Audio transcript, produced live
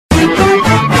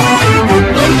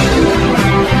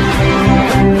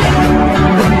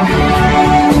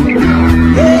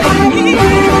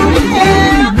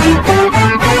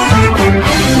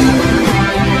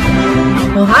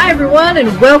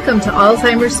and welcome to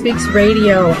Alzheimer's Speaks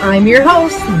Radio. I'm your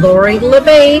host, Lori La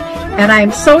Bey, and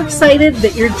I'm so excited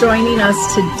that you're joining us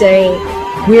today.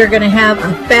 We are going to have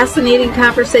a fascinating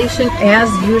conversation as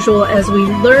usual as we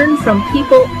learn from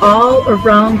people all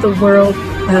around the world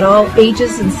at all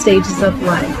ages and stages of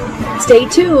life. Stay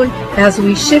tuned as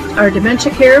we shift our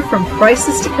dementia care from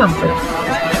crisis to comfort.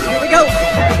 Here we go.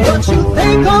 What you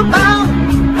think about,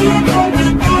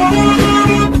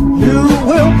 you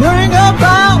will bring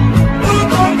about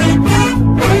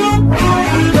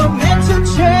dementia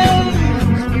change.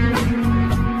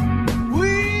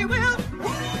 We will.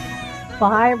 Well,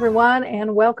 hi, everyone,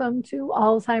 and welcome to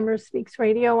Alzheimer's Speaks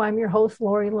Radio. I'm your host,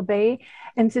 Lori La Bey,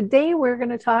 and today we're going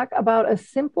to talk about a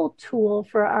simple tool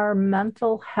for our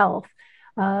mental health,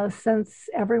 since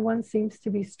everyone seems to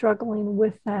be struggling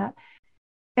with that.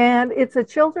 And it's a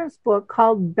children's book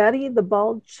called Betty the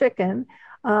Bald Chicken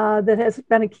that has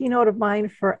been a keynote of mine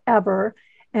forever.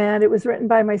 And it was written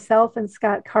by myself and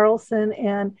Scott Carlson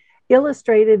and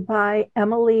illustrated by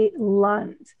Emily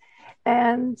Lund.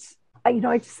 And I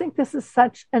just think this is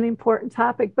such an important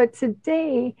topic. But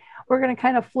today we're going to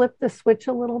kind of flip the switch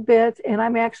a little bit. And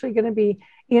I'm actually going to be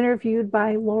interviewed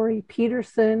by Lori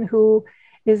Peterson, who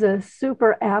is a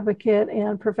super advocate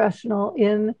and professional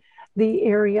in the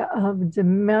area of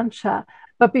dementia.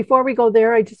 But before we go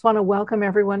there, I just want to welcome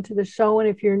everyone to the show. And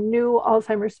if you're new,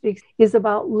 Alzheimer's Speaks is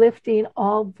about lifting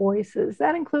all voices.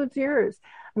 That includes yours.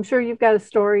 I'm sure you've got a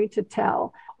story to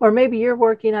tell, or maybe you're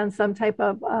working on some type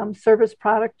of service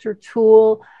product or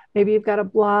tool. Maybe you've got a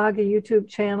blog, a YouTube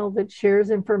channel that shares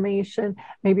information.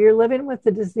 Maybe you're living with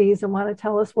the disease and want to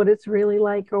tell us what it's really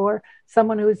like, or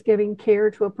someone who is giving care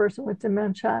to a person with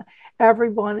dementia.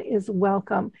 Everyone is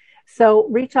welcome. So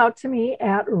reach out to me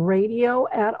at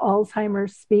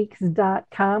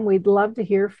radio@alzheimersspeaks.com. We'd love to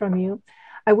hear from you.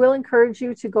 I will encourage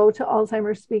you to go to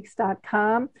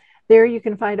alzheimersspeaks.com. There you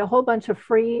can find a whole bunch of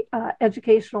free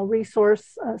educational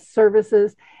resource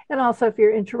services. And also if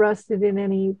you're interested in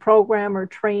any program or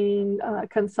training,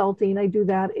 consulting, I do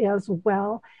that as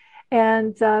well.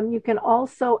 And you can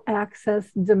also access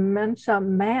Dementia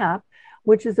Map,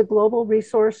 which is a global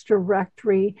resource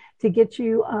directory to get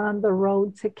you on the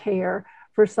road to care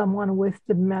for someone with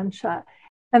dementia.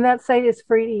 And that site is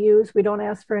free to use. We don't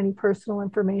ask for any personal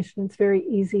information. It's very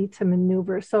easy to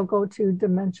maneuver. So go to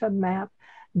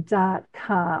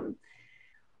dementiamap.com.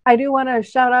 I do want to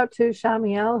shout out to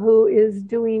Shamiel, who is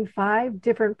doing 5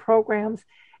 different programs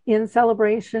in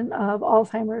celebration of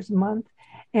Alzheimer's Month.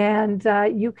 And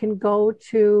you can go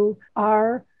to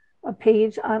our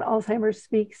page on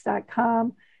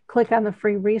alzheimersspeaks.com, click on the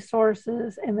free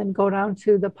resources, and then go down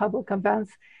to the public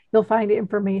events. You'll find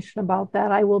information about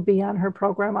that. I will be on her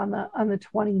program on the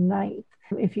 29th.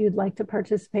 If you'd like to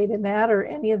participate in that or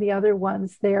any of the other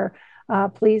ones there,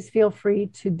 please feel free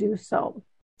to do so.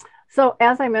 So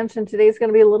as I mentioned, today is going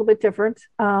to be a little bit different.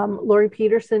 Lori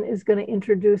Peterson is going to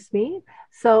introduce me.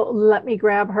 So let me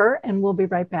grab her and we'll be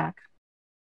right back.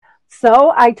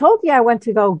 So I told you I went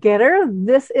to go get her.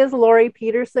 This is Lori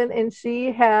Peterson, and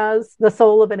she has the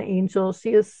soul of an angel.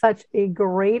 She is such a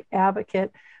great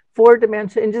advocate for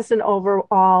dementia and just an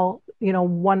overall,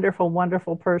 wonderful,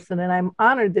 wonderful person. And I'm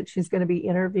honored that she's going to be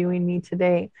interviewing me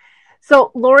today.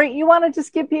 So Lori, you want to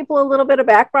just give people a little bit of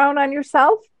background on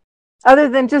yourself, other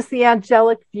than just the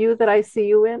angelic view that I see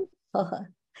you in?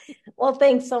 Well,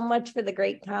 thanks so much for the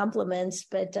great compliments.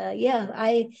 But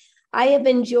I have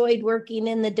enjoyed working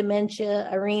in the dementia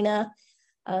arena.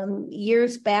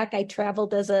 Years back, I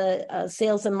traveled as a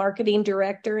sales and marketing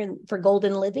director for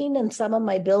Golden Living, and some of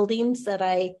my buildings that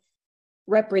I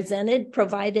represented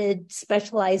provided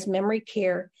specialized memory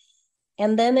care.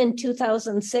 And then in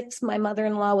 2006, my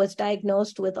mother-in-law was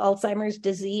diagnosed with Alzheimer's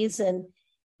disease, and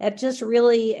that just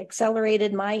really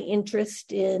accelerated my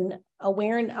interest in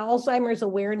Alzheimer's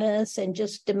awareness and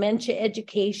just dementia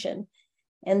education.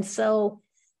 And so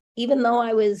even though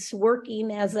I was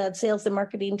working as a sales and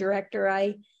marketing director,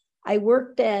 I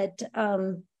worked at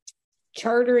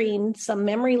chartering some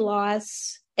memory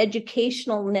loss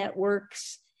educational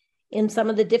networks in some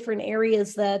of the different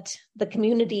areas that the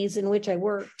communities in which I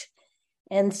worked.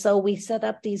 And so we set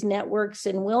up these networks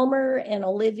in Wilmer and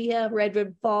Olivia,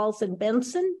 Redwood Falls, and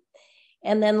Benson.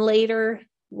 And then later,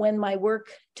 when my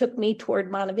work took me toward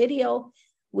Montevideo,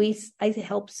 I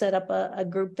helped set up a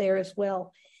group there as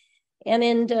well. And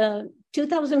in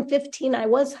 2015, I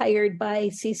was hired by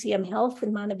CCM Health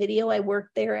in Montevideo. I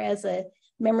worked there as a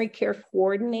memory care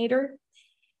coordinator.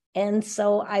 And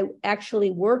so I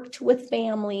actually worked with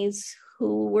families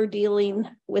who were dealing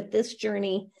with this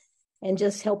journey and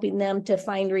just helping them to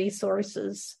find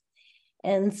resources.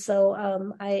 And so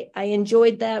I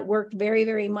enjoyed that work very,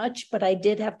 very much, but I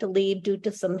did have to leave due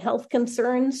to some health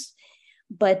concerns.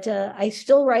 But I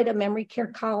still write a memory care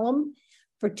column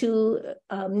for two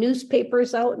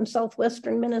newspapers out in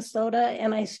southwestern Minnesota.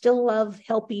 And I still love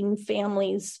helping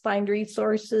families find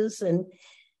resources and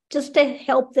just to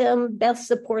help them best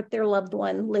support their loved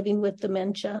one living with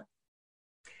dementia.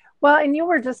 Well, and you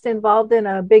were just involved in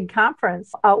a big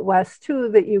conference out west too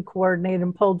that you coordinated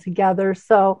and pulled together.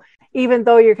 So even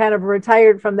though you're kind of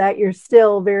retired from that, you're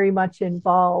still very much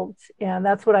involved. And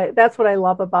that's what I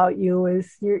love about you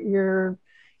is you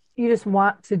just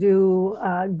want to do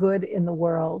good in the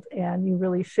world, and you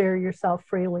really share yourself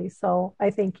freely. So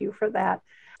I thank you for that.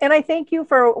 And I thank you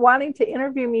for wanting to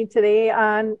interview me today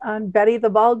on Betty the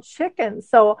Bald Chicken.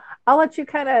 So I'll let you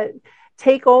kind of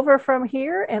take over from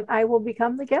here, and I will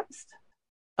become the guest.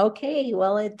 Okay,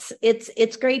 well,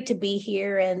 it's great to be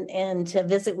here and to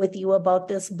visit with you about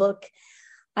this book.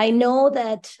 I know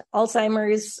that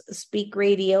Alzheimer's Speak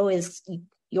Radio is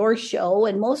your show,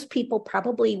 and most people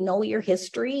probably know your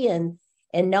history and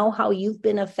know how you've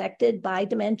been affected by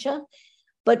dementia.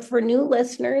 But for new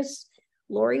listeners,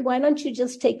 Lori, why don't you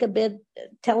just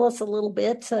tell us a little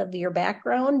bit of your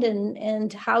background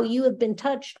and how you have been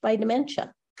touched by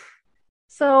dementia?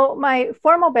 So my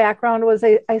formal background was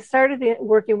I started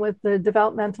working with the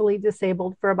developmentally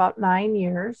disabled for about 9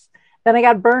 years. Then I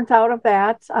got burnt out of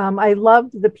that. I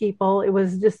loved the people. It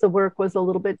was just the work was a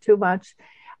little bit too much.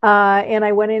 And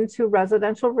I went into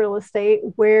residential real estate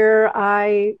where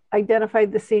I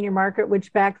identified the senior market,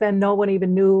 which back then no one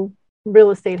even knew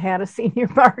real estate had a senior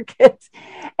market.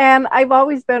 And I've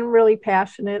always been really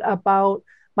passionate about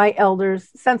my elders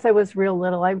since I was real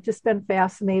little. I've just been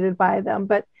fascinated by them.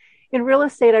 But in real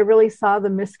estate, I really saw the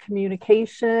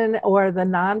miscommunication or the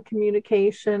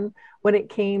non-communication when it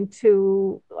came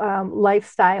to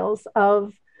lifestyles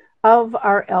of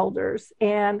our elders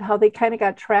and how they kind of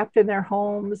got trapped in their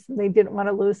homes and they didn't want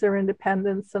to lose their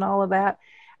independence and all of that.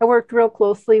 I worked real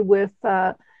closely with,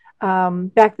 back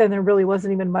then there really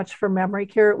wasn't even much for memory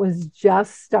care. It was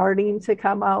just starting to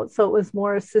come out. So it was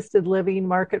more assisted living,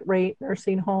 market rate,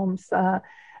 nursing homes that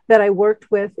I worked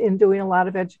with in doing a lot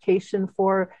of education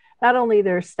for not only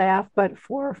their staff, but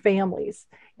for families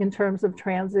in terms of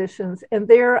transitions. And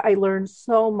there I learned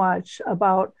so much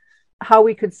about how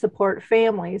we could support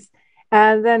families.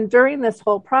 And then during this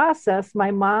whole process,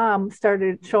 my mom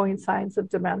started showing signs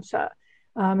of dementia.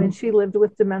 And she lived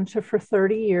with dementia for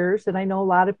 30 years. And I know a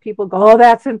lot of people go, oh,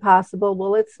 that's impossible.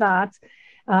 Well, it's not.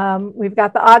 We've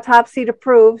got the autopsy to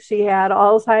prove she had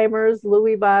Alzheimer's,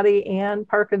 Lewy body, and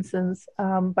Parkinson's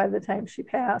by the time she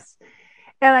passed.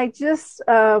 And I just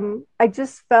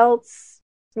felt,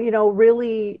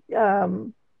 really,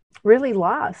 really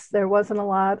lost. There wasn't a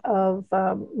lot of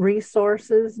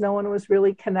resources. No one was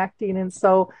really connecting. And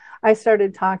so I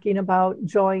started talking about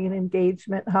joy and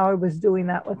engagement, how I was doing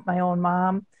that with my own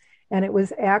mom. And it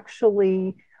was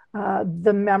actually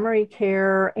the memory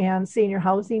care and senior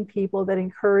housing people that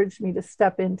encouraged me to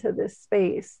step into this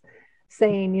space,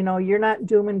 saying, you're not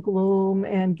doom and gloom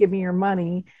and give me your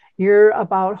money. You're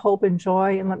about hope and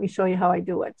joy, and let me show you how I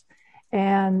do it.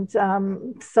 And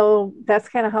so that's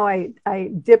kind of how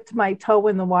I dipped my toe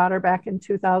in the water back in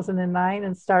 2009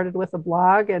 and started with a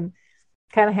blog and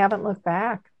kind of haven't looked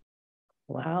back.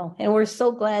 Wow. And we're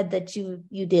so glad that you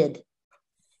did.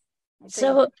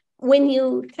 So when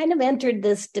you kind of entered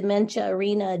this dementia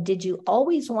arena, did you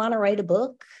always want to write a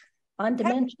book on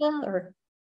dementia or?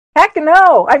 Heck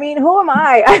no. I mean, who am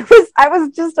I? I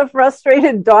was just a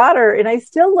frustrated daughter, and I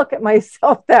still look at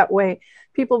myself that way.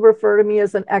 People refer to me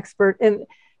as an expert. And,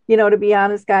 to be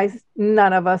honest, guys,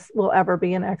 none of us will ever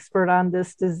be an expert on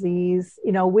this disease.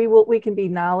 We can be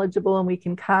knowledgeable and we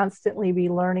can constantly be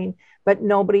learning, but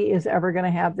nobody is ever going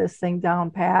to have this thing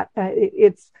down pat.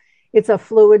 It's a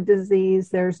fluid disease.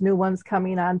 There's new ones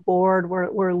coming on board.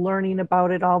 We're learning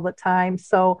about it all the time.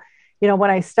 So,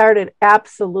 when I started,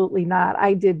 absolutely not.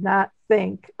 I did not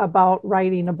think about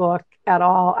writing a book at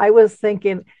all. I was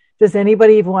thinking, does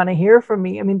anybody even want to hear from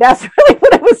me? I mean, that's really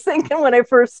what I was thinking when I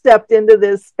first stepped into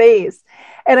this space.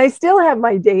 And I still have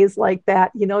my days like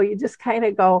that. You just kind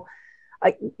of go,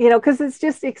 because it's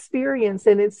just experience,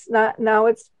 and it's not, now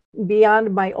it's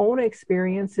beyond my own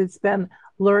experience. It's been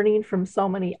learning from so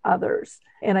many others.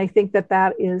 And I think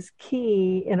that is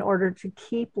key in order to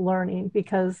keep learning,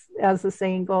 because as the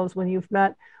saying goes, when you've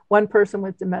met one person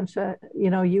with dementia,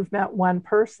 you've met one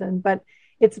person, but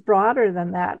it's broader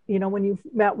than that. When you've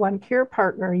met one care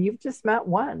partner, you've just met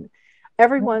one.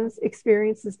 Everyone's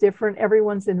experience is different.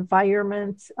 Everyone's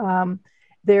environment,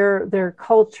 their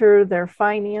culture, their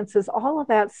finances, all of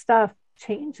that stuff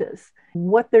changes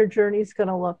what their journey is going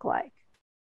to look like.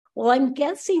 Well, I'm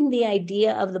guessing the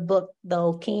idea of the book,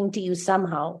 though, came to you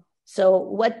somehow. So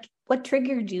what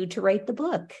triggered you to write the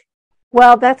book?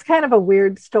 Well, that's kind of a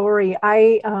weird story.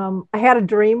 I had a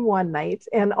dream one night,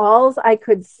 and all I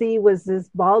could see was this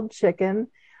bald chicken.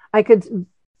 I could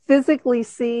physically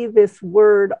see this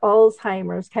word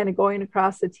Alzheimer's kind of going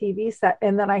across the TV set,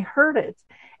 and then I heard it,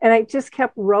 and I just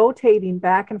kept rotating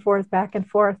back and forth, back and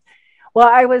forth. Well,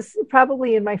 I was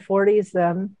probably in my 40s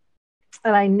then,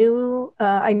 and I knew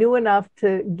enough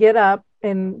to get up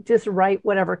and just write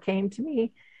whatever came to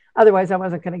me. Otherwise, I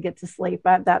wasn't going to get to sleep.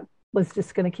 That was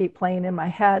just going to keep playing in my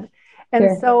head. And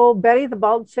Sure. so Betty the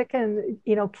Bald Chicken,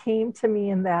 came to me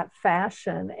in that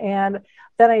fashion. And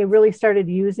then I really started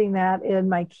using that in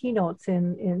my keynotes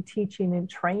in teaching and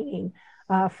training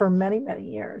for many,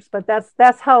 many years. But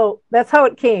that's how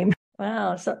it came.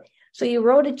 Wow. So you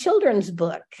wrote a children's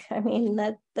book. I mean,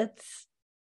 that's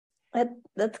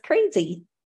crazy.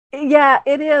 Yeah,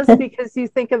 it is, because you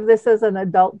think of this as an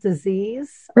adult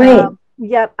disease. Right.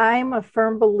 Yet I'm a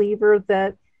firm believer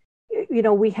that,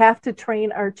 we have to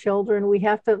train our children. We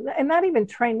have to, and not even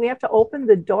train, we have to open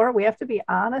the door. We have to be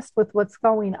honest with what's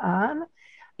going on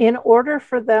in order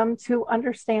for them to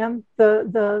understand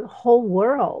the whole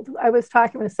world. I was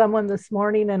talking with someone this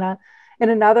morning in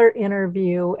another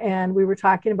interview, and we were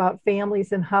talking about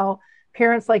families and how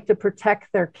parents like to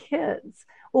protect their kids.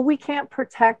 Well, we can't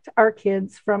protect our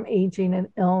kids from aging and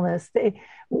illness.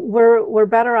 We're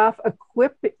better off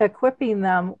equipping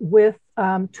them with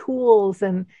tools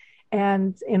and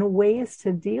in ways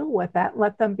to deal with that,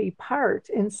 let them be part.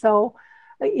 And so,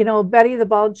 Betty the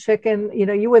Bald Chicken,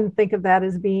 you wouldn't think of that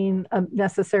as being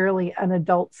necessarily an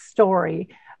adult story,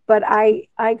 but I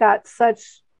got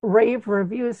such rave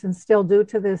reviews, and still do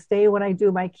to this day. When I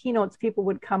do my keynotes, people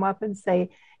would come up and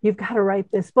say, "You've got to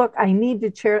write this book. I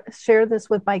need to share this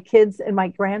with my kids and my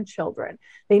grandchildren.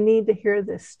 They need to hear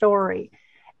this story."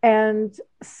 And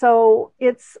so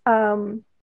it's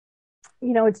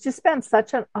just been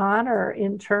such an honor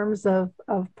in terms of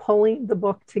pulling the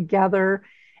book together.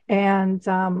 And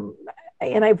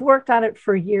I've worked on it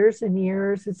for years and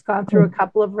years. It's gone through a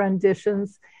couple of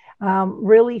renditions.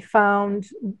 Really found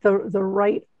the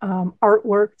right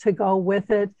artwork to go with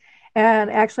it.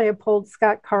 And actually, I pulled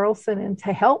Scott Carlson in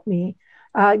to help me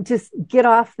just get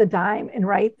off the dime and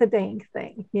write the dang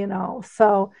thing,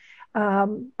 So,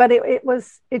 but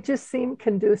it just seemed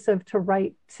conducive to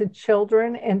write to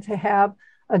children and to have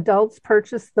adults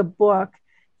purchase the book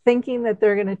thinking that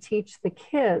they're going to teach the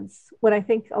kids, when I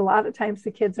think a lot of times the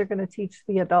kids are going to teach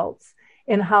the adults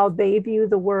in how they view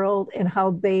the world and how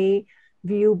they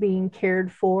view being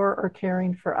cared for or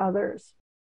caring for others.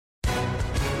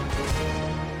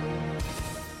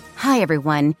 Hi,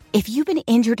 everyone. If you've been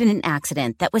injured in an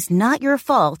accident that was not your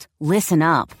fault, listen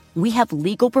up. We have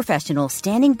legal professionals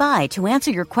standing by to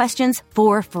answer your questions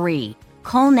for free.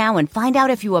 Call now and find out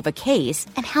if you have a case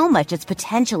and how much it's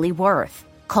potentially worth.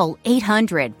 Call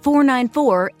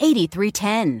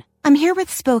 800-494-8310. I'm here with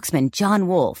spokesman John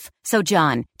Wolf. So,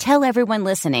 John, tell everyone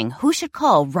listening who should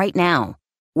call right now.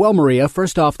 Well, Maria,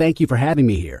 first off, thank you for having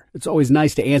me here. It's always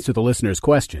nice to answer the listeners'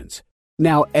 questions.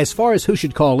 Now, as far as who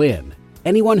should call in,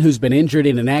 anyone who's been injured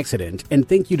in an accident and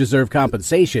think you deserve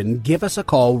compensation, give us a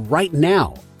call right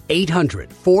now.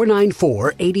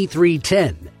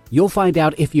 800-494-8310. You'll find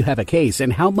out if you have a case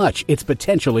and how much it's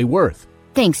potentially worth.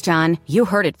 Thanks, John. You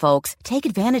heard it, folks. Take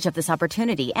advantage of this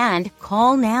opportunity and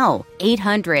call now.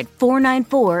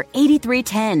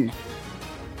 800-494-8310.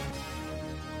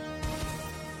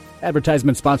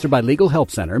 Advertisement sponsored by Legal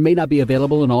Help Center. May not be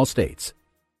available in all states.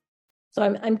 So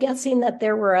I'm guessing that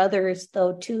there were others,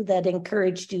 though, too, that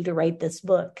encouraged you to write this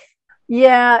book.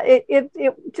 Yeah, it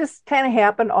just kind of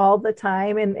happened all the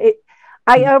time. And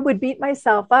I would beat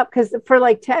myself up because for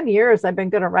like 10 years, I've been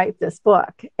going to write this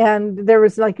book. And there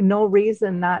was like no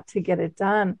reason not to get it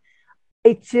done.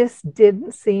 It just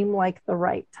didn't seem like the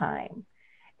right time.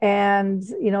 And,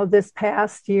 this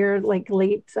past year, like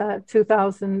late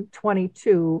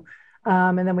 2022,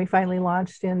 and then we finally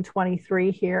launched in 23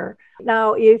 here.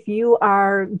 Now, if you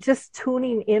are just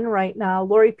tuning in right now,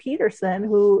 Lori Peterson,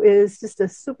 who is just a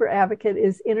super advocate,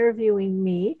 is interviewing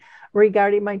me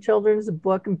regarding my children's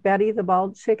book, Betty the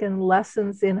Bald Chicken,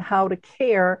 Lessons in How to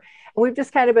Care. And we've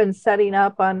just kind of been setting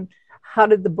up on how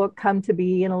did the book come to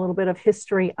be and a little bit of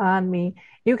history on me.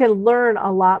 You can learn a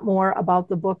lot more about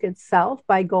the book itself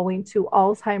by going to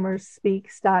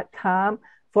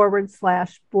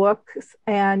alzheimersspeaks.com/books,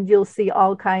 and you'll see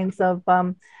all kinds of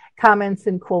comments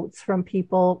and quotes from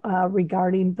people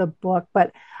regarding the book.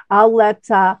 But I'll let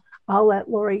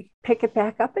Lori pick it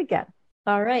back up again.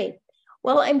 All right.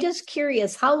 Well, I'm just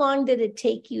curious, how long did it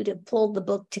take you to pull the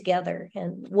book together?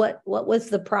 And what was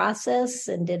the process?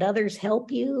 And did others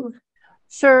help you?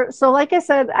 Sure. So like I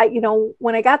said,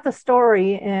 when I got the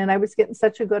story and I was getting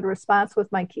such a good response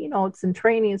with my keynotes and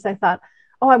trainings, I thought,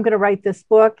 oh, I'm going to write this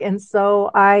book. And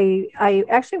so I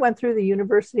actually went through the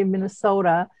University of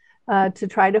Minnesota to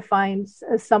try to find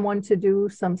someone to do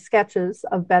some sketches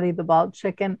of Betty the Bald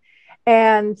Chicken.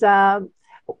 And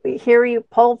Harry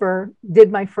Pulver did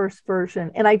my first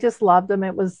version, and I just loved them.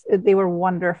 They were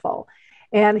wonderful.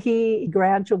 And he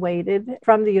graduated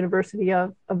from the University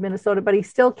of Minnesota, but he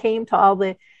still came to all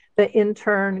the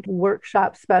intern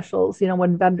workshop specials,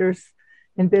 when vendors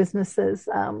and businesses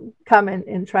come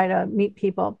and try to meet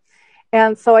people.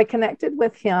 And so I connected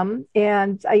with him,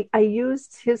 and I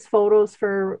used his photos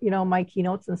for, my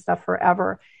keynotes and stuff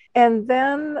forever. And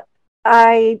then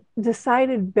I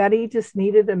decided Betty just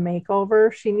needed a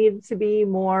makeover. She needed to be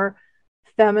more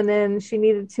feminine. She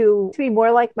needed to be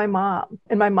more like my mom.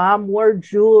 And my mom wore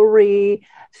jewelry.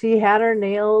 She had her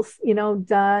nails,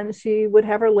 done. She would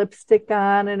have her lipstick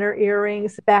on and her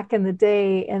earrings back in the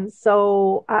day. And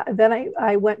so then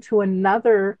I went to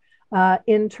another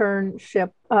internship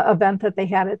event that they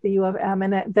had at the U of M.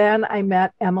 And then I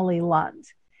met Emily Lund.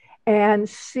 And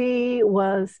she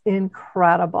was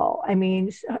incredible. I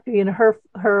mean,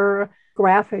 her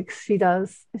graphics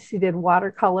she did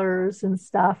watercolors and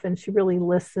stuff, and she really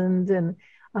listened. And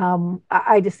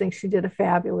I just think she did a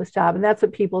fabulous job. And that's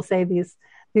what people say. These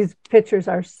pictures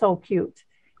are so cute,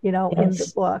 in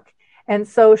the book. And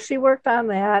so she worked on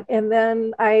that. And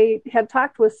then I had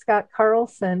talked with Scott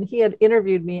Carlson. He had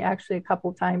interviewed me actually a couple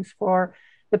of times for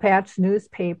the Patch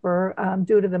newspaper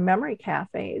due to the memory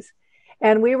cafes.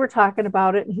 And we were talking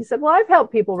about it, and he said, well, I've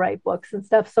helped people write books and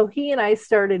stuff. So he and I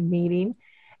started meeting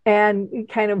and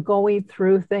kind of going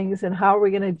through things and how are we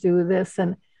going to do this.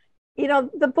 And,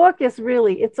 the book is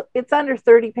really, it's under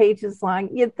 30 pages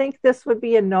long. You'd think this would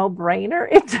be a no-brainer.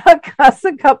 It took us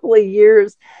a couple of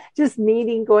years just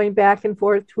meeting, going back and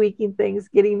forth, tweaking things,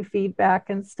 getting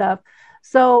feedback and stuff.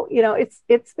 So,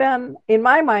 it's been, in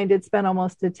my mind, it's been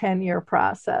almost a 10-year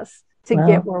process to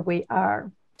get where we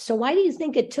are. So why do you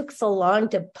think it took so long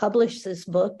to publish this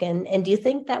book? And do you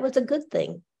think that was a good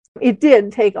thing? It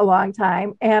did take a long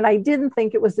time. And I didn't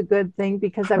think it was a good thing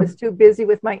because I was too busy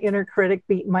with my inner critic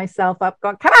beating myself up,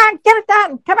 going, come on, get it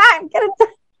done. Come on, get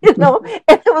it done.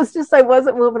 And it was just, I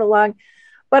wasn't moving along.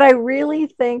 But I really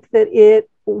think that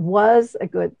it was a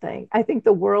good thing. I think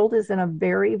the world is in a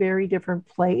very, very different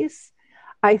place.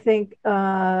 I think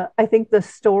the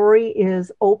story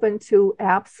is open to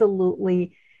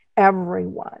absolutely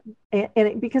everyone,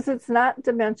 and because it's not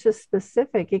dementia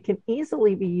specific, it can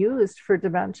easily be used for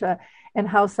dementia and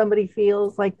how somebody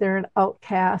feels like they're an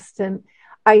outcast and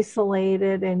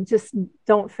isolated and just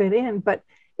don't fit in. But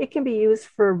it can be used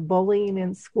for bullying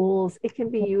in schools. It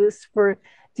can be used for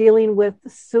dealing with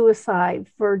suicide,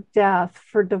 for death,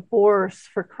 for divorce,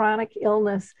 for chronic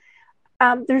illness.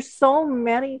 There's so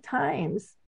many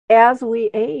times as we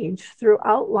age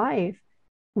throughout life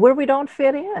where we don't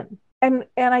fit in. And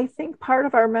I think part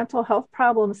of our mental health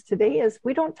problems today is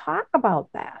we don't talk about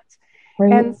that.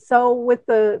 Right. And so with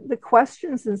the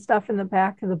questions and stuff in the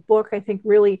back of the book, I think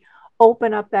really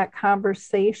open up that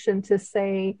conversation to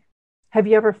say, have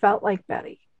you ever felt like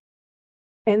Betty?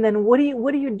 And then what do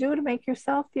you do to make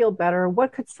yourself feel better?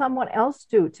 What could someone else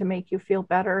do to make you feel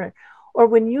better? Or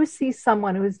when you see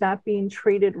someone who is not being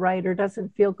treated right or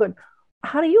doesn't feel good,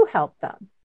 how do you help them?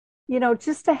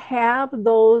 Just to have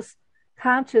those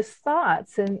conscious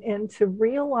thoughts and to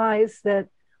realize that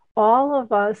all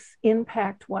of us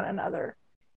impact one another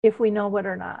if we know it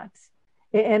or not.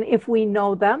 And if we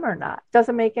know them or not,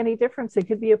 doesn't make any difference. It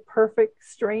could be a perfect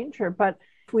stranger, but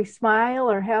if we smile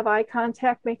or have eye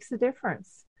contact makes a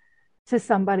difference to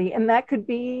somebody. And that could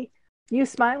be, you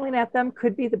smiling at them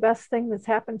could be the best thing that's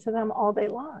happened to them all day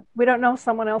long. We don't know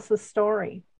someone else's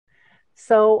story.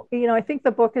 So, I think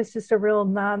the book is just a real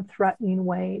non-threatening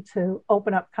way to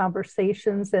open up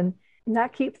conversations and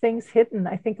not keep things hidden.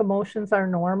 I think emotions are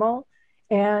normal,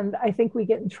 and I think we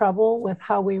get in trouble with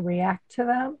how we react to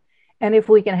them. And if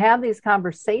we can have these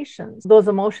conversations, those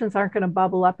emotions aren't going to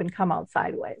bubble up and come out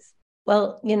sideways.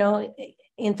 Well,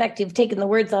 in fact, you've taken the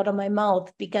words out of my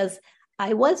mouth, because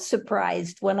I was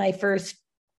surprised when I first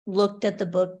looked at the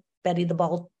book, Betty the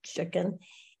Bald Chicken,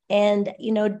 and,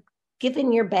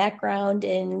 given your background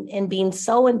and being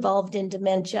so involved in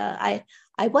dementia,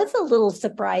 I was a little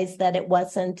surprised that it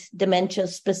wasn't dementia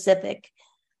specific.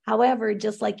 However,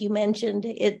 just like you mentioned,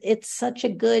 it's such a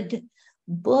good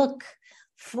book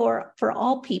for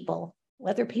all people,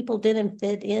 whether people didn't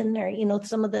fit in or,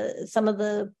 some of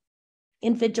the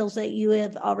individuals that you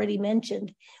have already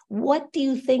mentioned. What do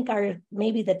you think are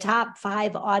maybe the top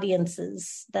 5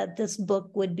 audiences that this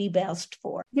book would be best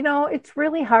for? It's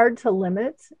really hard to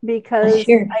limit because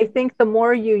Sure. I think the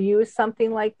more you use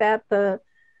something like that, the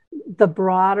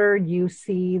broader you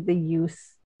see the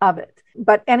use of it.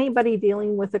 But anybody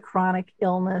dealing with a chronic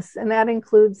illness, and that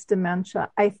includes dementia,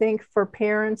 I think for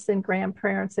parents and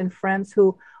grandparents and friends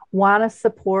who want to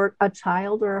support a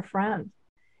child or a friend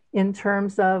in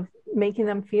terms of making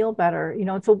them feel better,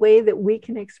 it's a way that we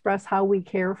can express how we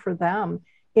care for them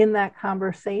in that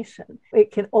conversation.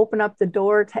 It can open up the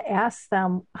door to ask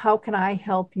them, how can I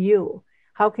help you?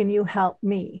 How can you help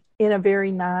me, in a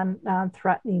very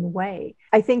non-threatening way?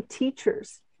 I think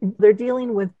teachers, they're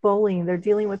dealing with bullying, they're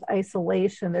dealing with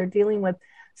isolation, they're dealing with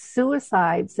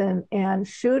suicides and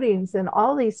shootings and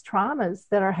all these traumas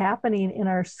that are happening in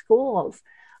our schools.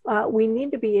 We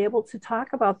need to be able to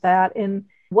talk about that and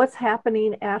what's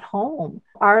happening at home.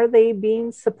 Are they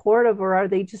being supportive, or are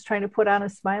they just trying to put on a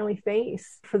smiley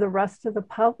face for the rest of the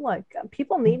public?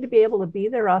 People need to be able to be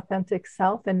their authentic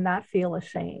self and not feel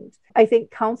ashamed. I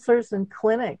think counselors and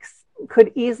clinics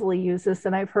could easily use this,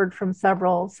 and I've heard from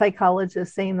several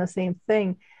psychologists saying the same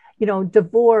thing.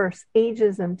 Divorce,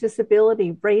 ageism,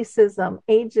 disability, racism,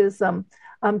 ageism,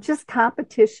 just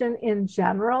competition in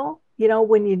general,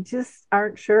 when you just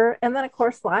aren't sure. And then, of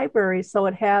course, libraries, so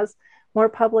it has more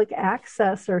public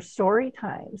access or story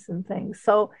times and things.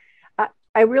 So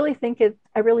I really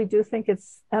do think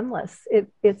it's endless.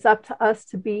 It's up to us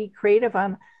to be creative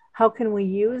on how can we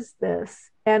use this,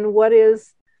 and what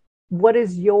is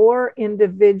your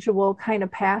individual kind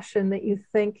of passion that you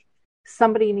think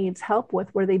somebody needs help with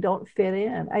where they don't fit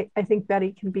in. I think,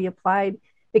 Betty, can be applied.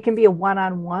 It can be a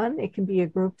one-on-one. It can be a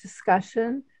group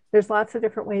discussion. There's lots of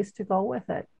different ways to go with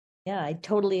it. Yeah, I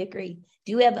totally agree.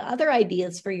 Do you have other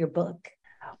ideas for your book?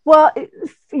 Well,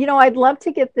 I'd love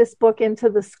to get this book into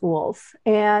the schools.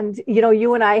 And,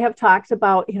 you and I have talked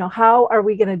about, how are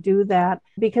we going to do that?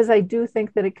 Because I do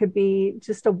think that it could be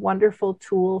just a wonderful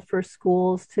tool for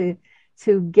schools to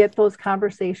get those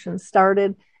conversations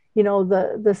started.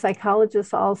 The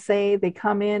psychologists all say they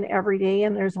come in every day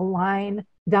and there's a line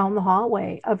down the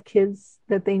hallway of kids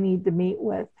that they need to meet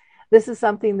with. This is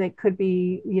something that could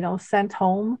be, sent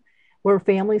home, where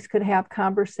families could have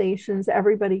conversations.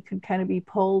 Everybody could kind of be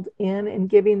pulled in and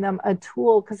giving them a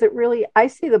tool, because I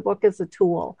see the book as a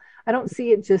tool. I don't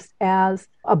see it just as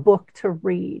a book to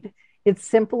read. It's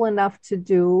simple enough to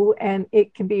do, and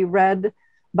it can be read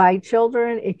by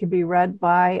children. It can be read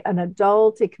by an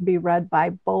adult. It can be read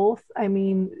by both. I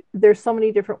mean, there's so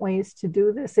many different ways to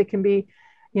do this. It can be,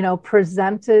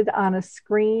 presented on a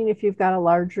screen if you've got a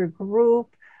larger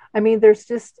group. I mean, there's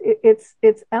just,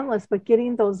 it's endless, but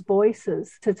getting those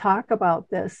voices to talk about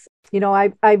this.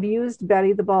 I've used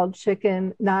Betty the Bald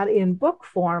Chicken, not in book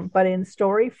form, but in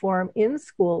story form in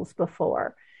schools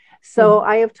before. So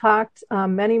I have talked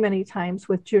many, many times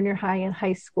with junior high and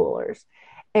high schoolers.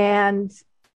 And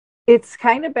it's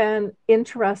kind of been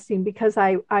interesting because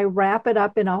I wrap it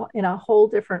up in a whole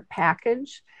different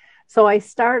package. So I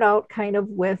start out kind of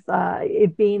with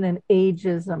it being an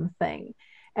ageism thing.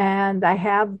 And I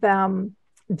have them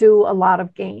do a lot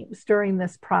of games during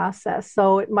this process.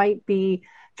 So it might be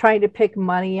trying to pick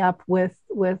money up with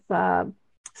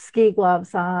ski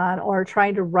gloves on, or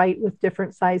trying to write with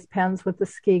different size pens with the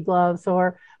ski gloves,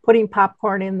 or putting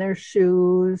popcorn in their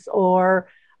shoes, or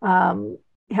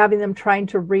having them trying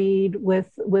to read with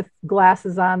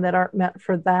glasses on that aren't meant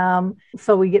for them.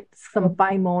 So we get some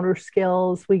fine motor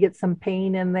skills, we get some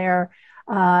pain in there.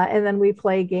 And then we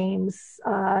play games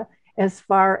as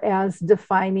far as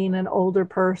defining an older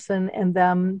person, and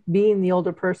them being the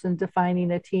older person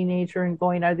defining a teenager and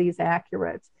going, are these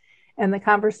accurate? And the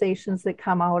conversations that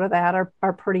come out of that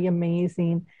are pretty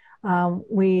amazing.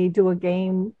 We do a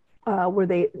game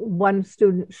where one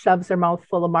student shoves their mouth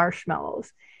full of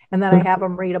marshmallows, and then I have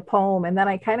them read a poem, and then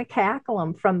I kind of cackle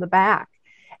them from the back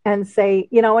and say,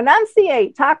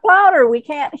 enunciate, talk louder, we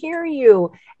can't hear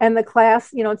you. And the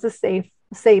class, it's a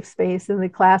safe space, and the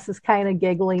class is kind of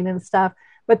giggling and stuff.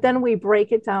 But then we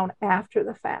break it down after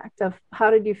the fact of,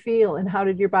 how did you feel and how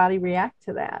did your body react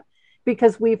to that?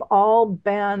 Because we've all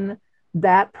been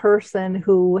that person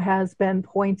who has been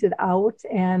pointed out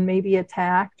and maybe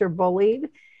attacked or bullied.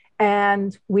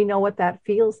 And we know what that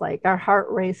feels like. Our heart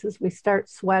races, we start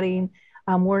sweating.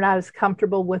 We're not as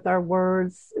comfortable with our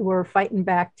words. We're fighting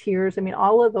back tears. I mean,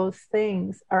 all of those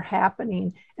things are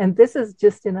happening. And this is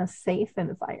just in a safe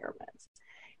environment.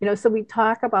 So we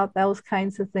talk about those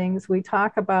kinds of things. We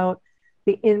talk about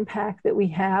the impact that we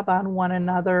have on one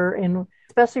another, and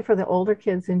especially for the older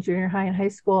kids in junior high and high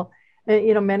school,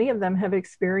 And, many of them have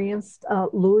experienced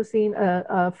losing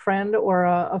a friend or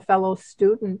a fellow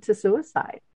student to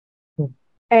suicide.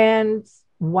 And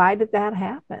why did that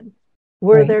happen?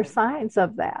 Were there signs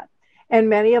of that? And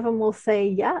many of them will say,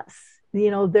 yes,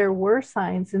 there were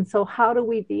signs. And so how do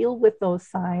we deal with those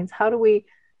signs? How do we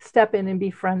step in and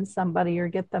befriend somebody or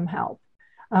get them help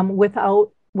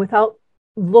without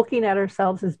looking at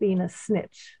ourselves as being a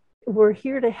snitch? We're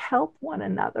here to help one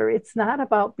another. It's not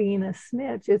about being a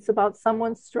snitch. It's about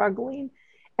someone struggling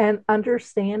and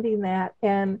understanding that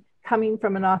and coming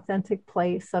from an authentic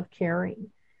place of caring.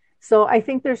 So I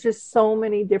think there's just so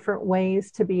many different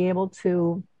ways to be able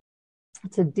to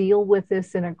deal with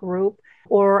this in a group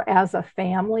or as a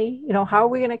family. How are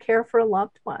we going to care for a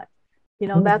loved one?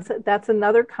 That's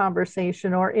another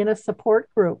conversation, or in a support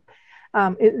group.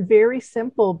 It's very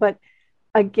simple, but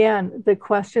again, the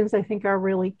questions I think are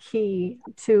really key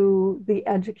to the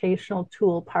educational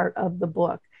tool part of the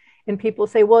book. And people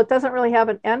say, well, it doesn't really have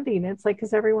an ending. It's like,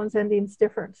 because everyone's ending is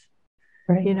different.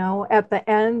 Right. At the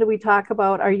end, we talk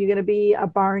about, are you going to be a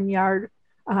barnyard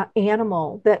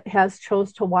animal that has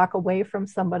chose to walk away from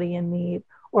somebody in need?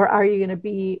 Or are you going to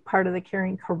be part of the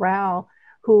caring corral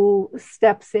who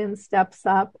steps in, steps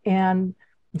up, and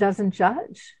doesn't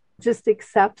judge, just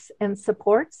accepts and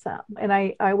supports them? And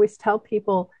I always tell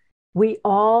people, we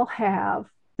all have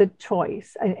the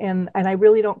choice. And I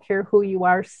really don't care who you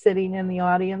are sitting in the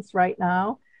audience right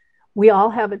now. We all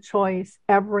have a choice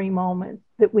every moment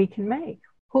that we can make.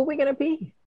 Who are we going to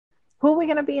be? Who are we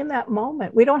going to be in that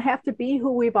moment? We don't have to be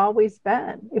who we've always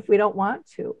been if we don't want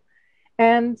to.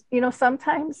 And,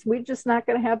 sometimes we're just not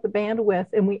going to have the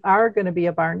bandwidth, and we are going to be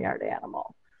a barnyard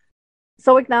animal.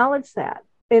 So acknowledge that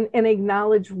and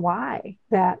acknowledge why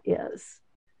that is.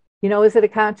 Is it a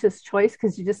conscious choice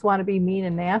because you just want to be mean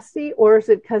and nasty? Or is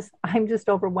it because I'm just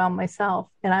overwhelmed myself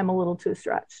and I'm a little too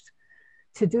stretched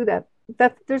to do that?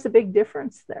 There's a big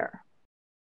difference there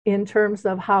in terms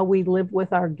of how we live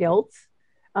with our guilt,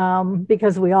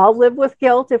 because we all live with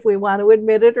guilt, if we want to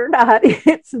admit it or not.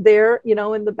 It's there,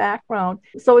 in the background.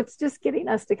 So it's just getting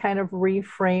us to kind of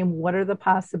reframe what are the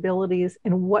possibilities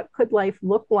and what could life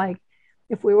look like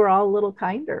if we were all a little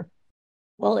kinder.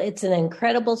 Well, it's an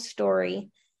incredible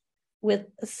story with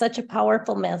such a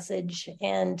powerful message.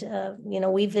 And,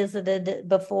 we visited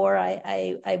before.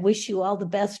 I wish you all the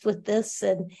best with this.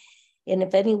 And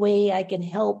if any way I can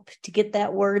help to get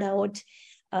that word out,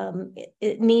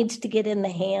 it needs to get in the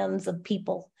hands of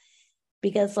people,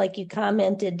 because like you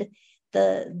commented,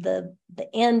 the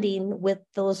ending with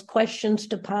those questions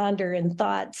to ponder and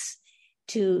thoughts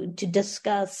to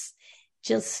discuss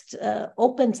just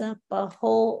opens up a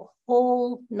whole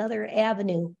another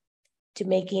avenue to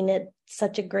making it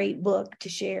such a great book to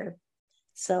share.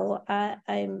 So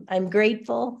I'm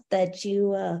grateful that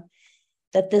you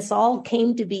that this all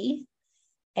came to be,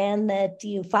 and that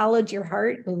you followed your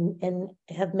heart and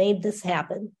have made this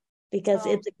happen, because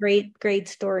it's a great, great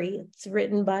story. It's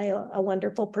written by a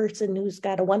wonderful person who's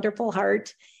got a wonderful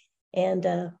heart. And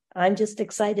I'm just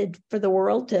excited for the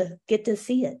world to get to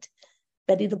see it.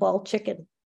 Betty the Bald Chicken.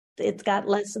 It's got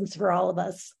lessons for all of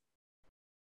us.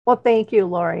 Well, thank you,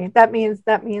 Lori. That means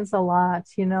a lot.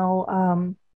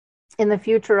 In the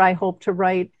future, I hope to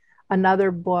write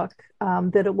another book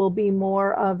that it will be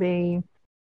more of a,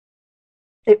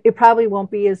 it probably won't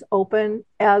be as open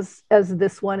as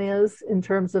this one is in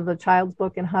terms of a child's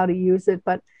book and how to use it.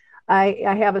 But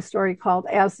I have a story called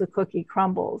As the Cookie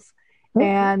Crumbles. Mm-hmm.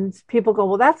 And people go,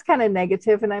 well, that's kind of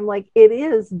negative. And I'm like, it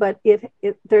is, but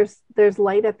there's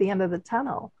light at the end of the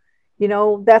tunnel.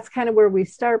 That's kind of where we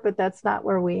start, but that's not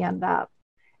where we end up.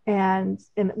 And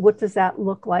what does that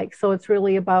look like? So it's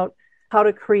really about how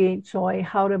to create joy,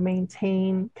 how to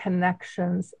maintain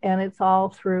connections. And it's all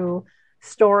through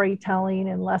storytelling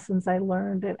and lessons I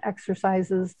learned and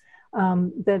exercises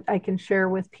that I can share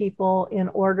with people in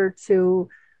order to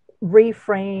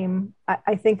reframe,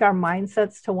 I think, our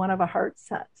mindsets to one of a heart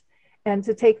set, and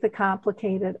to take the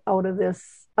complicated out of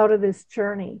this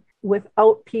journey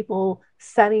without people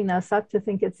setting us up to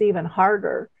think it's even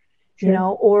harder,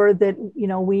 sure. Or that,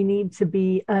 we need to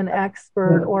be an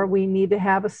expert, or we need to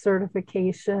have a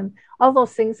certification. All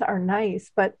those things are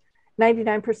nice, but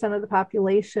 99% of the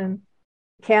population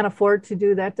can't afford to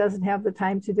do that, doesn't have the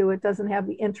time to do it, doesn't have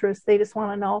the interest. They just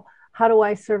want to know, how do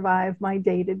I survive my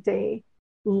day-to-day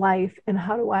life, and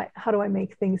how do I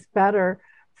make things better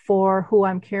for who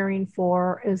I'm caring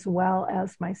for as well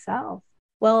as myself?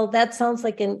 Well, that sounds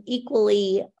like an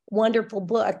equally wonderful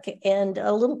book, and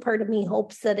a little part of me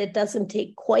hopes that it doesn't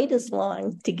take quite as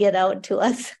long to get out to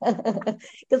us,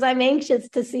 because I'm anxious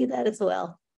to see that as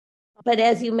well. But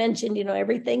as you mentioned,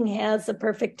 everything has a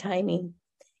perfect timing.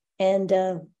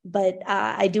 But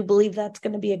I do believe that's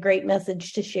going to be a great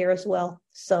message to share as well.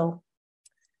 So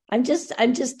I'm just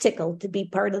tickled to be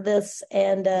part of this,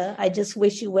 and I just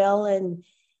wish you well, and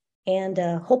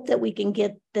hope that we can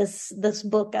get this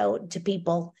book out to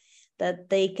people, that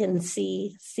they can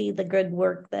see the good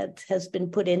work that has been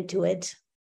put into it.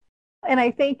 And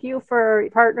I thank you for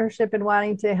partnership and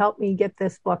wanting to help me get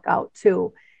this book out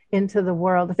too into the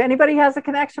world. If anybody has a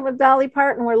connection with Dolly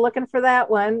Parton, we're looking for that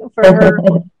one for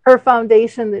her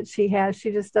foundation that she has.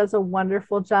 She just does a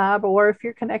wonderful job. Or if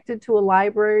you're connected to a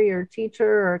library or teacher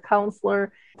or a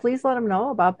counselor, please let them know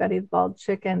about Betty the Bald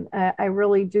Chicken. I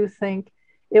really do think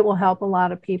it will help a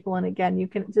lot of people. And again, you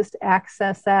can just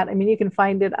access that. I mean, you can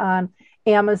find it on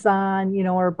Amazon,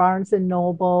 or Barnes and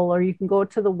Noble, or you can go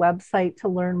to the website to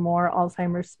learn more,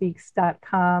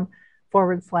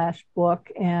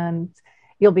 alzheimersspeaks.com/book. And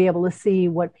you'll be able to see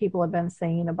what people have been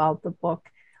saying about the book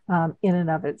in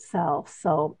and of itself.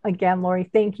 So again, Lori,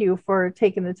 thank you for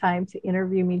taking the time to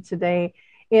interview me today.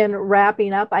 In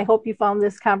wrapping up, I hope you found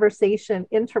this conversation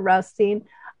interesting.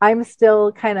 I'm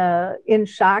still kind of in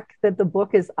shock that the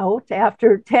book is out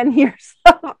after 10 years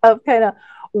of kind of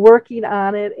working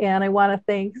on it. And I want to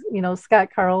thank, Scott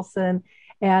Carlson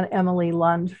and Emily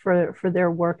Lund for their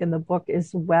work in the book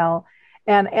as well.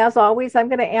 And as always, I'm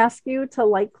going to ask you to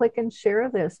like, click, and share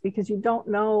this, because you don't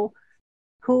know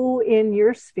who in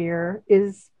your sphere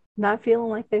is not feeling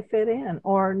like they fit in,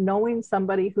 or knowing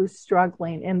somebody who's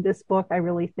struggling. And this book, I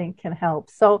really think, can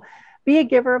help. So be a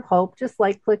giver of hope. Just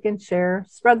like, click, and share.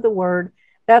 Spread the word.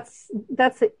 That's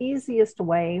the easiest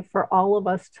way for all of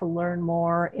us to learn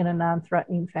more in a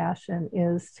non-threatening fashion,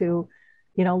 is to,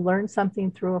 learn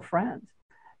something through a friend.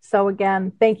 So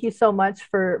again, thank you so much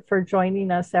for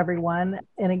joining us, everyone.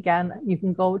 And again, you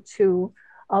can go to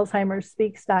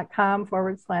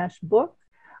alzheimersspeaks.com/book,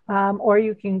 or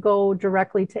you can go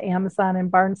directly to Amazon and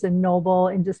Barnes and Noble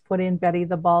and just put in Betty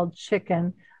the Bald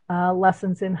Chicken,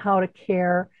 lessons in how to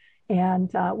care,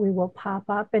 and we will pop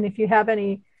up. And if you have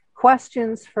any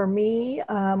questions for me,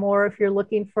 or if you're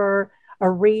looking for a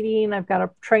reading, I've got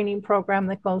a training program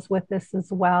that goes with this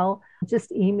as well.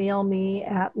 Just email me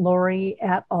at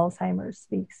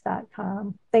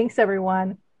lori@alzheimersspeaks.com. Thanks,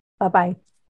 everyone. Bye-bye.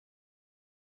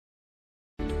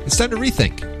 It's time to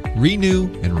rethink, renew,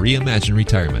 and reimagine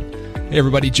retirement. Hey,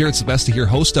 everybody, Jared Sebesta here,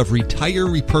 host of Retire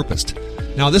Repurposed.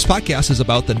 Now, this podcast is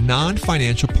about the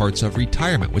non-financial parts of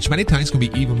retirement, which many times can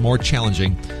be even more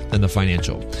challenging than the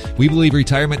financial. We believe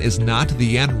retirement is not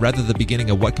the end, rather the beginning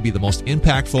of what could be the most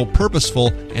impactful,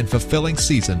 purposeful, and fulfilling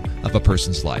season of a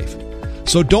person's life.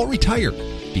 So don't retire,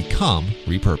 become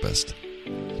repurposed.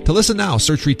 To listen now,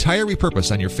 search Retire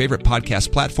Repurposed on your favorite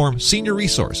podcast platform, Senior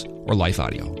Resource, or Life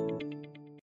Audio.